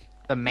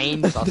 The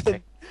main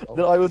suspect.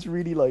 Then I was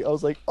really like, oh,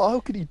 how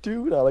could he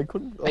do that? I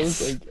couldn't. I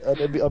was like,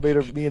 and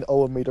then me and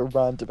Owen made a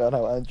rant about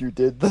how Andrew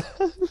did that.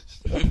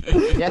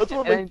 Yes, That's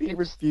one of my and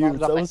favorite it's views.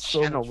 started up That a was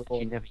so channel much which fun.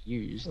 you never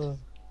used. Oh,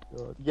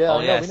 God. Yeah, Oh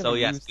I know, yeah. we So never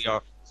yes, used we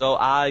are.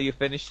 So you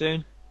finished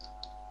soon?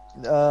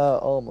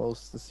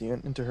 almost. Let's see,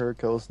 into her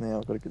coast now.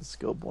 I've got a good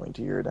skill point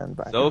here, then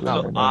back. So to her,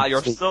 close. and then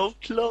You're sleep. so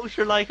close.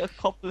 You're like a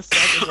couple of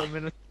seconds or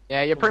minutes.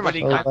 Yeah, you're pretty much.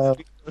 Winning Oh, well.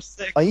 number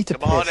 6. I need to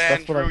Come on, piss.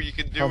 That's what Andrew, I'm you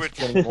can do it.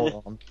 concentrating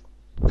more on.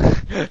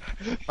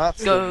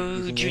 Matt's Go, still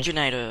using it.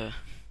 Jujinator.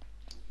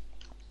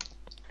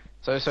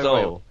 So,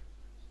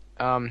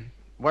 wait,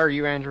 where are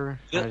you, Andrew?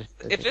 If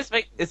this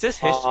is this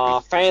history?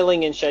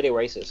 Failing in Shady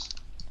Oasis.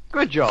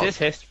 Good job. Is this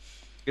history?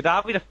 Could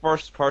that be the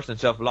first person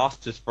to have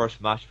lost his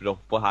first match,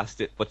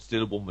 but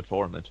still won the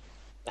tournament?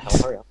 The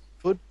hell, hurry up.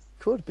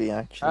 Could be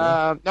actually.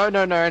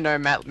 No.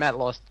 Matt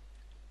lost.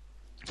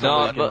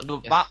 No, Luke,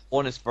 but yes. Matt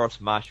won his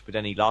first match, but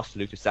then he lost to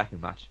Luke the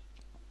second match.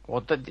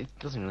 Well, it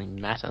doesn't really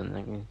matter.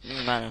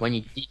 No. When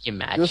you did your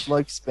match. Just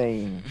like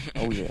Spain.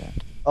 Oh yeah.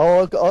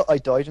 Oh, I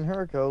died in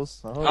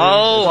Hurricanes.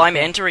 Oh, I'm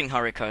entering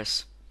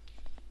Horikos.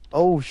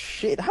 Oh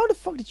shit! How the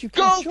fuck did you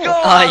Go, catch go,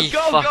 up? I go,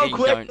 fucking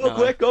quick, don't go know.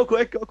 quick, go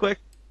quick, go quick.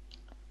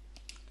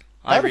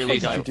 I How the really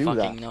fuck did you don't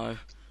do fucking that? know.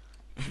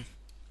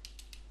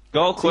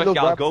 Go quick, look,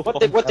 Al, Rab- go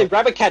What did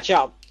Rabbit catch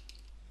up?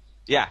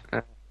 Yeah.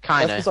 That's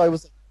Kinda. because I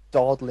was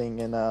dawdling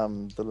in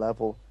the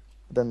level.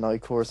 Then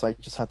of course I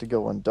just had to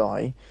go and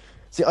die.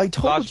 See, I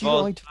told you.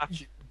 Dodgeball. I told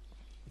you.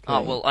 Oh,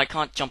 Okay. well, I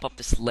can't jump up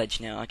this ledge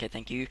now. Okay,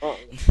 thank you. Oh,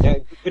 yeah,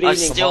 good I've evening.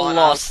 still Come on,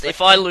 lost. Al.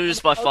 If I lose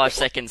by 5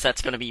 seconds,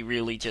 that's gonna be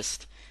really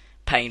just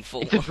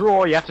painful. It's a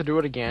draw. You have to do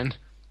it again.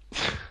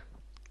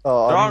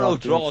 Oh, There I'm are no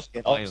not doing draws it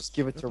again. for I'll finals. just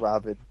give it to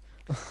Rabid.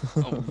 Oh,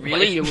 But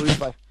really? if you lose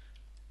by,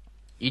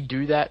 you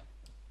do that.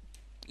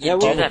 You Yeah,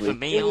 do well, that for probably.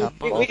 me? We, Oh,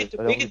 we, Well, we, could,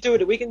 I we don't- could do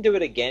it. We can do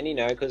it again, you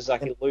know, because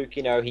like Luke,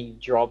 you know, he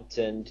dropped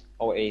and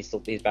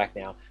he's back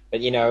now.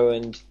 But you know,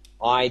 and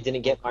I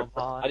didn't get my.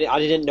 I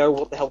didn't know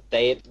what the hell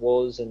day it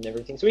was and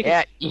everything. So we could.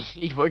 Yeah,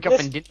 he woke up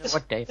and didn't know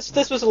what day.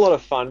 This was a lot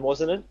of fun,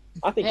 wasn't it?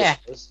 I think Yeah.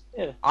 it was.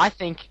 Yeah. I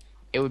think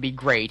it would be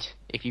great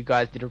if you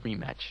guys did a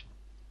rematch.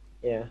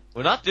 Yeah.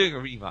 We're not doing a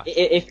rematch.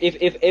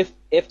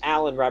 If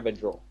Al and Rabbit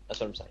draw, that's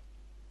what I'm saying.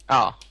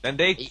 Oh, Then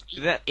they.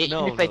 even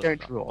if they don't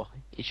draw,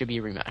 it should be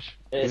a rematch.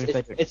 It's, Even if they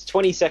it's, don't. it's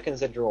 20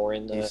 seconds a draw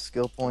in Use the.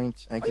 skill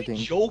point, Are you exiting.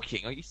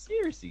 joking? Are you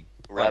seriously?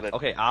 Rabbit.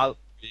 Okay, Al.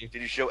 Did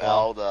you show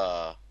Al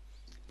the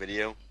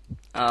video?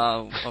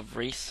 of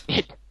Reese?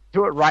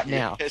 Do it right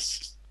now.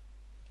 Yes.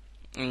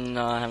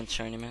 No, I haven't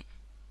shown him it.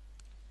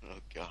 Oh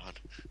God.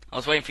 I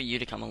was waiting for you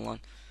to come along.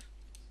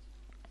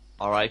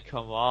 Alright,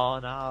 come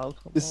on, Al.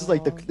 Come This is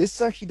like on. this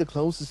is actually the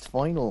closest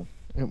final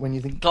when you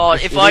think. God,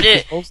 it if is I the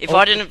did, most if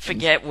I open. didn't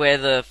forget where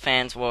the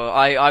fans were,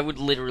 I would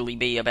literally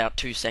be about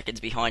 2 seconds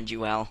behind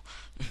you, Al.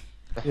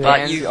 Yeah, but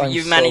I'm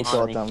you've so managed-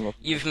 goddamn lucky.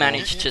 You've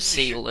managed to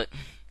seal it.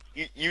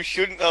 You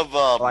shouldn't have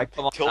Alright,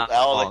 come on, told Al,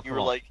 Al come that on, you come were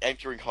on. like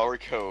entering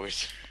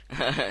Horikos.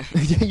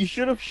 You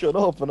should have shut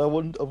up, and I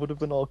would have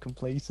been all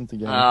complacent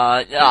again.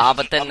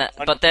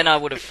 but then I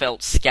would have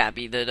felt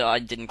scabby that I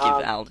didn't give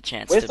Al the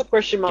chance Where's to. the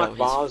question go mark his-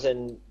 bars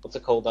and what's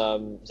it called?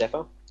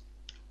 Zephyr.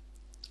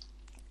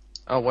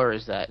 Oh, where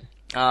is that?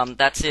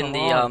 That's in Come the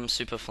on.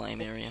 Super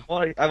Flame area.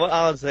 I want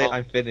Al to say Oh.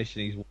 I'm finished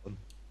and he's won.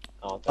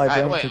 Oh, I Alright,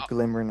 went wait, to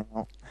Glimmer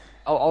now.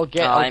 I'll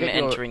get I'm your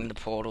entering the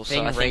portal, so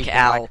thing I think raised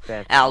Al, like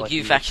that, Al, like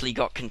you've you- actually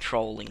got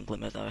control in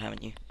Glimmer, though,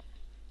 haven't you?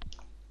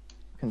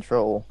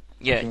 Control.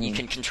 Yeah, What do you you mean?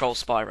 can control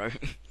Spyro.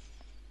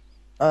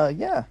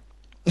 Yeah.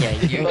 Yeah,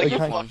 you, I you've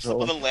can't won.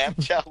 control. For the lamp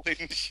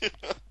challenge.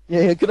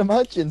 Yeah, I can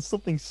imagine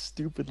something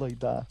stupid like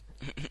that.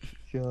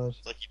 God.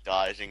 It's like he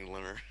dies in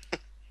Glimmer.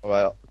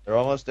 Well, you're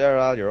almost there,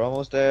 Al. You're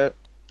almost there.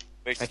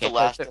 Wait, so Okay, the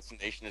last so-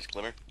 destination is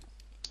Glimmer?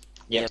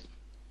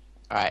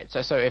 Alright,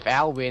 so if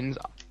Al wins,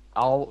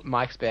 I'll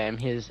mic spam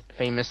his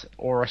famous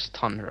Oris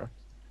Tundra.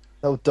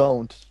 No,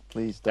 don't.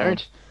 Please don't.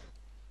 Don't?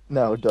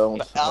 No,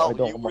 don't. I Al,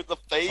 don't you want were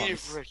the my songs.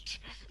 favorite.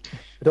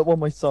 I don't want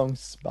my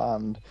songs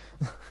spammed.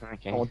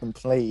 Okay. I want them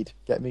played.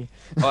 Get me?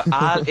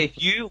 Al,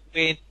 if you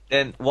win,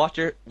 then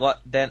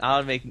then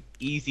I'll make an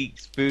easy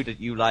food that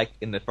you like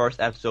in the first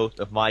episode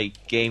of my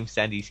game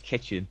Sandy's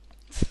Kitchen.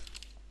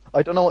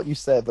 I don't know what you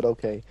said, but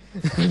okay.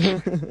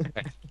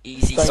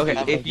 Easy. Thank Okay, you,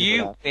 if thank you you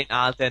for that. win,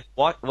 Al, then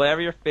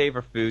whatever your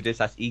favorite food is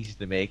that's easy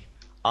to make,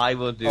 I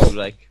will do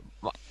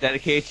Oh.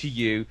 dedicated to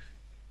you.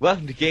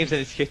 Welcome to Game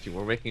Sandy's Kitchen.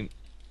 We're making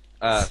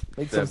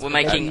Make the- some We're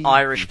making spaghetti.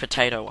 Irish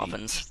potato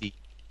ovens. easy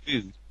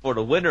food for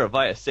the winner of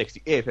IAS6, the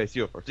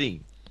TheAFH013.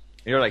 And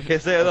you're like, hey,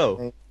 say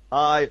hello.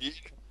 Hi. To You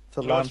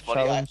know lamb what's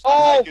funny? challenge.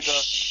 Oh I could,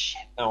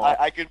 shit! Oh,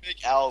 I could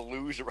make Al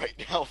lose right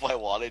now if I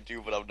wanted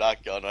to, but I'm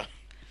not gonna.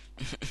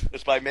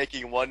 Just by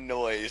making one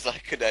noise, I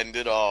could end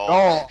it all.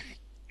 Oh!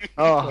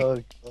 Oh,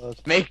 Oh god.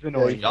 make the Yeah,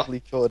 noise. you probably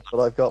could,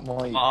 but I've got my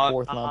on,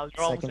 fourth Al, lamp,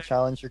 you're almost second there.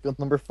 challenge. You're good,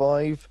 number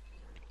 5.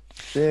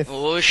 Fifth.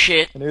 Oh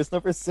shit! And here's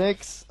number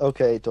 6.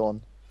 Okay,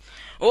 done.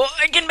 Oh,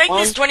 I can make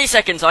this 20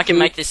 seconds. I can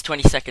make this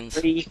 20 seconds.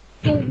 3,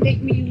 Don't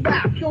make me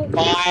rap. Don't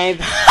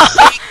 5,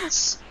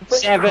 6,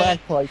 7,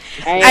 Like,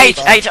 8,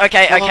 8.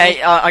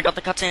 Okay. I got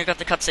the cutscene. I got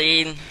the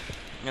cutscene.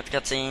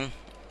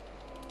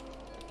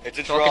 It's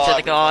a Talking draw. to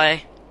the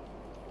guy.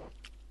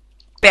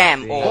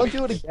 Bam. Yeah. Orb.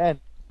 Don't do it again.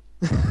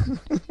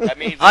 That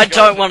means I it's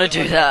don't gonna want to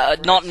be do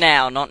that. Not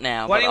now. But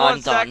 21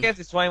 I'm done. seconds.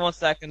 It's 21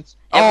 seconds.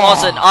 It Oh.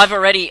 wasn't. I've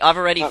already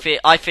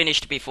I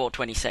finished before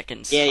 20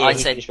 seconds. Yeah, I he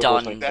said finished before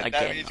done 20. That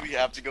again. means we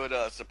have to go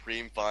to a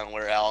Supreme Final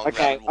where Alan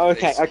Okay, Rabbit will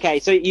face- okay.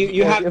 So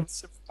you have.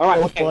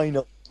 Alright, okay.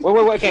 Final.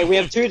 Wait. Okay, we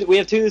have two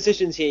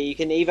decisions here. You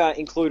can either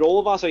include all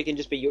of us, or you can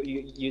just be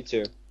you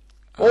two.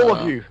 All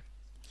of you.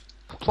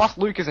 Plus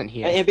Luke isn't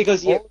here. And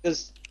because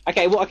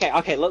okay.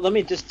 Let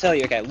me just tell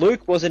you. Okay,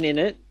 Luke wasn't in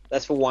it.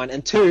 That's for one.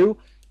 And two.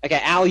 Okay,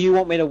 Al, you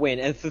want me to win.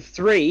 And for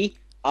three,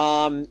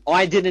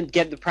 I didn't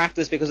get the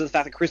practice because of the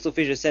fact that Crystal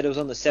Fissure said it was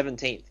on the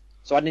 17th.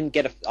 So I didn't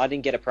get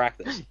a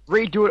practice.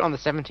 Redo it on the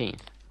 17th.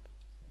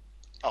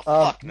 Oh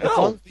fuck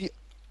no!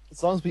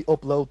 As long as we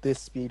upload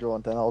this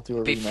speedrun, then I'll do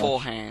a rematch.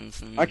 beforehand.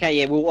 Okay,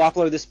 yeah, we'll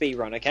upload the speed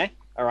run. Okay.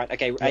 All right.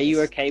 Okay. Are you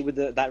Yes. okay with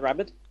that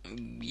rabbit?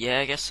 Yeah,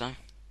 I guess so.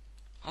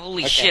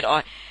 Holy Okay. shit!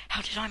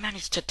 How did I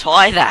manage to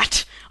tie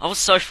that? I was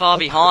so far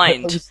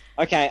behind.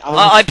 Okay.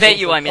 I bet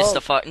you I missed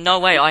the fuck. No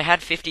way! I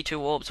had 52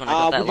 orbs when I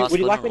got that last would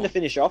you like glimmer me to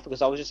finish off?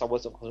 Because I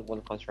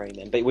wasn't concentrating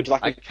then. But would you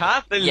like I me?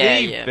 can't believe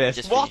Yeah, this.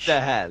 just What finish.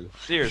 the hell?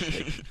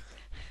 Seriously.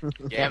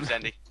 Game,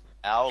 Sandy.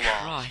 How long?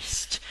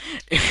 Christ.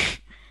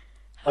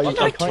 I the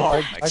kind fuck?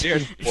 of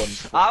actually won.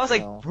 I was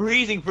like No.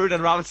 breezing through it,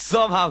 and Rabbit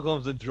somehow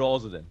comes and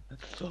draws it in.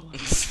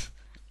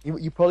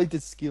 You probably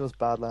did Skelos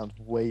Badlands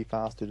way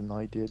faster than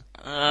I did.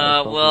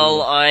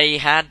 Well, I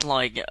had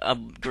like a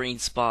green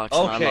sparks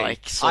and I Okay,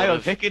 like sort I'll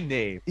of. pick a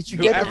name. Did you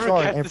get the Whoever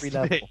jar gets in every the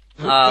level?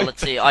 snake.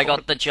 Let's see. I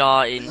got the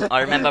jar in.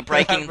 I remember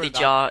breaking the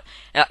jar.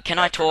 Can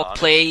I talk,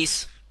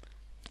 please?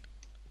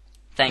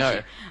 Thank No. you.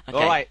 Okay.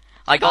 Alright.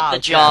 I got the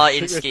okay, jar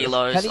in seriously.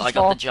 Skelos. Can he I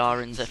got the talk?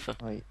 jar in Zephyr.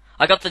 Right.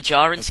 I got the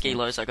jar in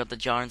Skelos. I got the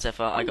jar in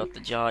Zephyr. I got the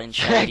jar in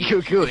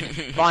Shady. Good.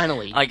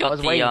 Finally. I got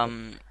was the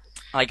waiting.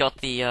 I got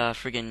the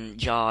friggin'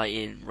 jar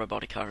in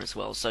Robotica as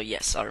well. So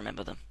yes, I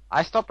remember them.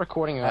 I stopped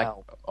recording like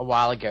Wow. a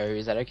while ago.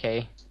 Is that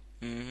okay?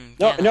 No,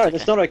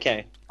 that's not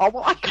okay. Oh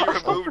well, I You can't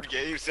stop. removed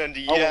Game,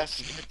 Sandy. Oh, Yes,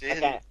 you did.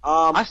 Okay.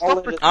 I stopped I'll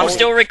edit- recording. I'm I'll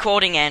still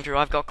recording, Andrew.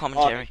 I've got edit-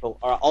 commentary. Cool.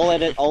 All right,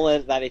 I'll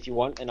edit that if you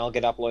want, and I'll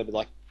get uploaded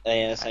like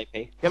ASAP.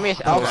 You want me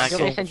to, Oh, you want me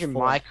okay. to send you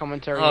my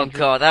commentary? Oh Andrew?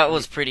 god, that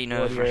was pretty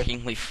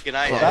nerve-wrackingly. Good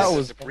night, close. That Yes,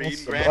 was Supreme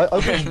awesome. Grand I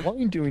wouldn't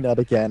mind doing that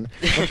again.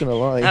 Not gonna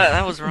lie.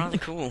 That was rather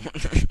cool.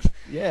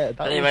 Yeah. That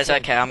But anyways, was,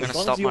 okay, I'm gonna as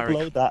long stop as you my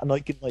upload that, and I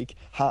can like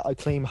I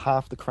claim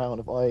half the crown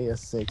of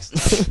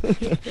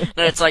IAS6.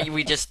 No, it's like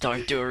we just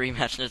don't do a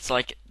rematch, and it's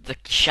like the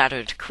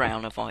shattered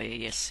crown of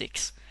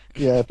IAS6.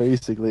 Yeah,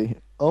 basically.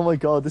 Oh my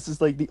god, this is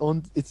like it's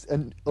It's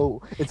gonna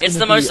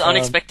the most be,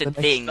 unexpected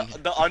the next- thing.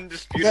 The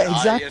undisputed Yeah,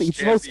 exactly. IAS It's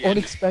the most champion.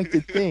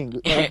 unexpected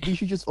thing. Like, we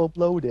should just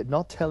upload it,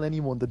 not tell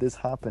anyone that this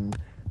happened,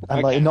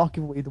 and like not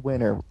give away the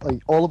winner.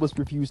 Like all of us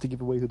refused to give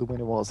away who the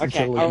winner was. Okay,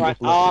 until we all right.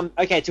 upload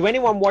it. Okay, to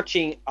anyone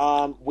watching,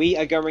 we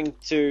are going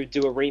to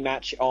do a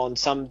rematch on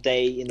some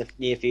day in the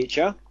near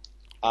future.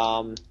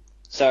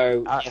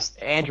 So yes,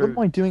 I Andrew. wouldn't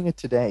mind doing it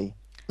today.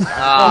 It's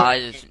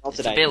Not a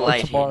today. bit Not late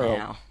here tomorrow.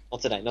 now.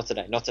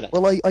 not today.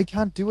 Well, I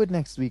can't do it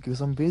next week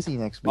because I'm busy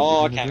next week.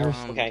 Oh, with okay,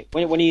 university. okay.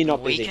 When are you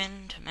not busy?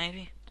 Weekend,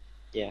 maybe?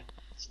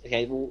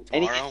 Okay, well,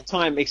 any Tomorrow?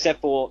 time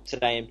except for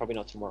today and probably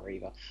not tomorrow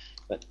either.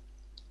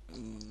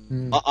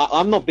 Hmm.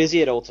 I'm not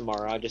busy at all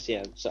tomorrow.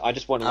 So I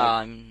just want to.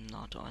 I'm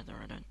not either,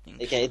 I don't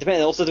think. Okay, it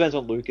also depends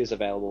when Luke is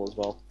available as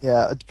well.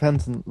 Yeah, it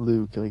depends on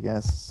Luke, I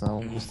guess. So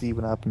we'll see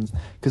what happens.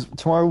 Because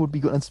tomorrow would be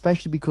good, and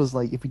especially because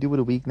like if we do it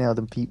a week now,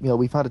 then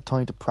we've had a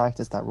time to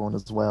practice that run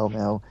as well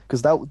now.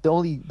 Because the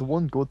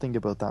one good thing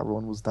about that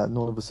run was that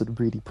none of us had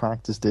really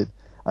practiced it,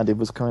 and it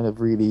was kind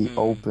of really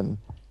open.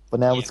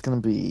 But now Yeah. it's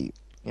gonna be,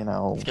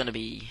 It's gonna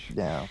be...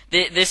 yeah.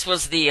 This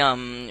was the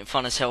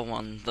fun as hell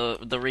one. The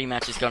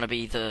rematch is gonna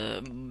be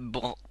the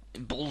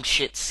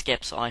bullshit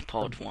Skeps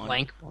iPod one.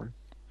 Blank one.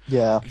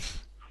 Yeah.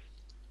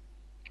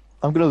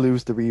 I'm gonna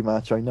lose the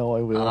rematch. I know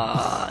I will.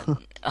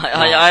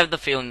 I have the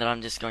feeling that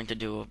I'm just going to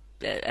do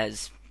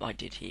as I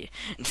did here.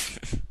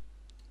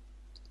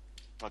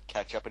 I'll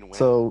catch up and win.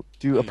 So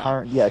do No.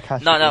 apparent, yeah.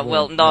 Catch No, up no, and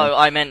well, win. no,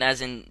 I meant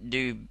as in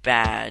do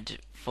bad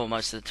for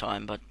most of the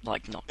time, but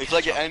like not. It's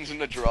like catch it up. ends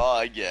in a draw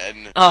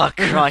again. Oh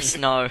Christ,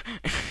 no!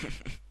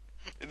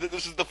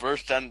 This is the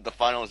first time the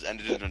final has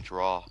ended in a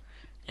draw.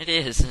 It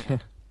is.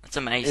 It's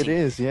amazing. It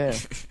is, yeah.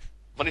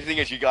 Funny thing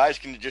is, you guys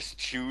can just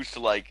choose to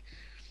like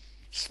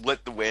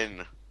split the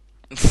win.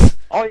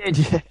 Oh yeah,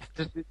 Yeah.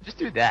 just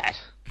do that.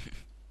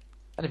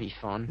 That'd be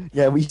fun.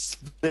 Yeah, we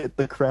split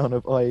the crown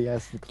of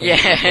IAS. And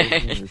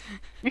Yeah.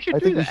 You should I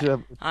do think we that. should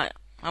have. I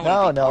No,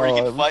 wouldn't no. Or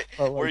you can fight,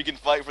 well, or you can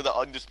fight for the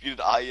undisputed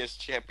IS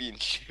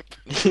championship.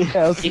 yeah,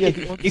 I was- yeah,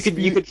 the You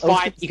undisputed- could I was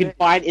fight. You gonna could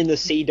fight in the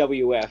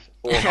CWF.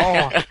 Or, say,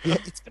 yeah,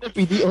 it's gonna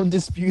be the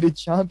undisputed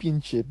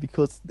championship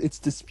because it's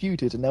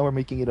disputed, and now we're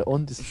making it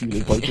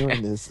undisputed by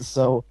doing this.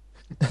 So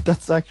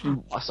that's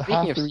actually Speaking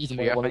half of the reason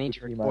why I CWF, I wanted need to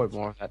to rematch. record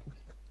more of that.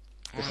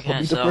 I'll Okay,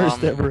 be the so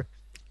first ever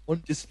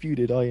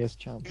undisputed IS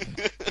champion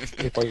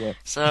if I win.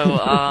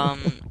 so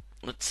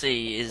let's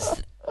see.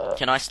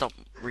 Can I stop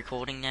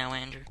recording now,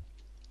 Andrew?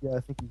 Yeah, I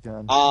think you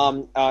can.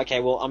 Okay.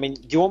 Well, I mean,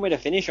 do you want me to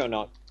finish or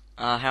not?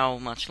 How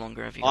much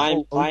longer have you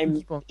got? I'm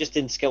keep on. just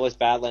in Skelos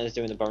Badlands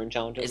doing the bone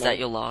challenge. at Is the that moment.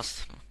 your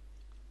last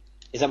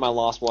Is that my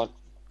last one?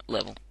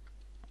 level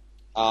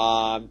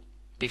Um.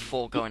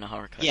 before going to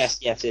Hurricane? Yes.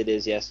 Yes, it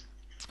is. Yes.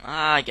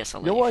 I guess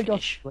I'll You know let why I you got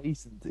finish.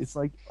 complacent? It's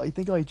like, I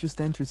think I just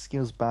entered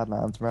Skelos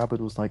Badlands. Rabbit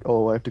was like,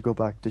 oh, I have to go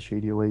back to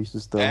Shady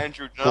Oasis though.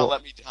 Andrew, do not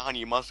let me down.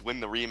 You must win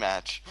the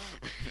rematch.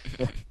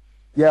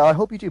 Yeah, I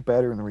hope you do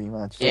better in the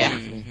rematch. Yeah.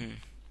 seriously.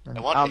 Mhm. I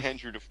want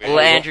Andrew to win. Well,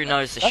 Andrew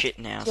knows the That's shit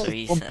now, what so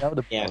he's. bumped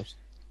out Yeah. about.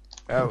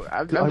 Oh,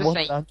 I'm I just want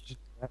saying. Andrew to do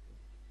better.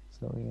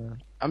 So yeah.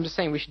 I'm just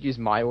saying we should use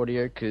my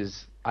audio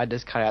because I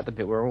just cut out the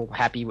bit where we're all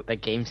happy with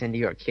that game Sandy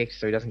got kicked,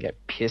 so he doesn't get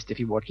pissed if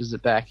he watches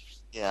it back.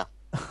 Yeah.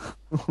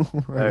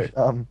 Right.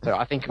 So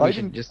I think I we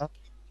should didn't- just.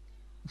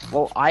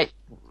 Well,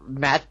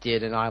 Matt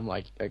did, and I'm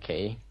like,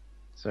 okay.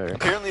 So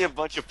Apparently, a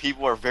bunch of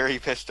people are very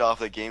pissed off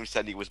that Game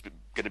Sandy was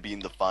going to be in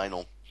the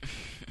final.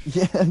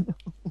 Yeah.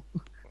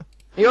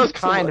 he was So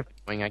kind what- of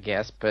annoying, I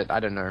guess, but I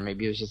don't know.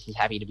 Maybe he was just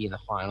happy to be in the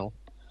final.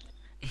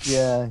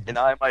 Yeah. And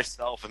I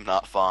myself am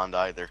not fond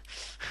either.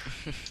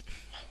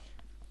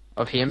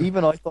 Of him.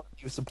 Even I thought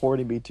he was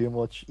supporting me too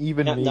much.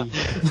 Even No, me. no. I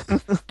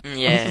was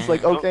Yeah. just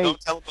like, okay. Don't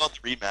tell about the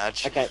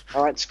rematch. Okay,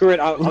 all right, screw it.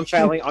 I'm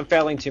failing. I'm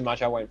failing too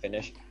much. I won't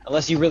finish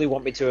unless you really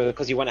want me to,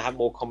 because you want to have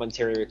more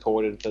commentary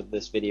recorded for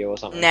this video or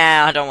something.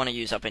 Nah, I don't want to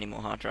use up any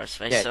more hard drive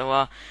space. Yeah.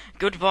 So,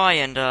 goodbye,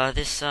 and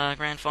this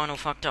grand final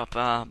fucked up.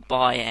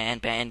 Bye,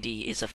 and Bandy is a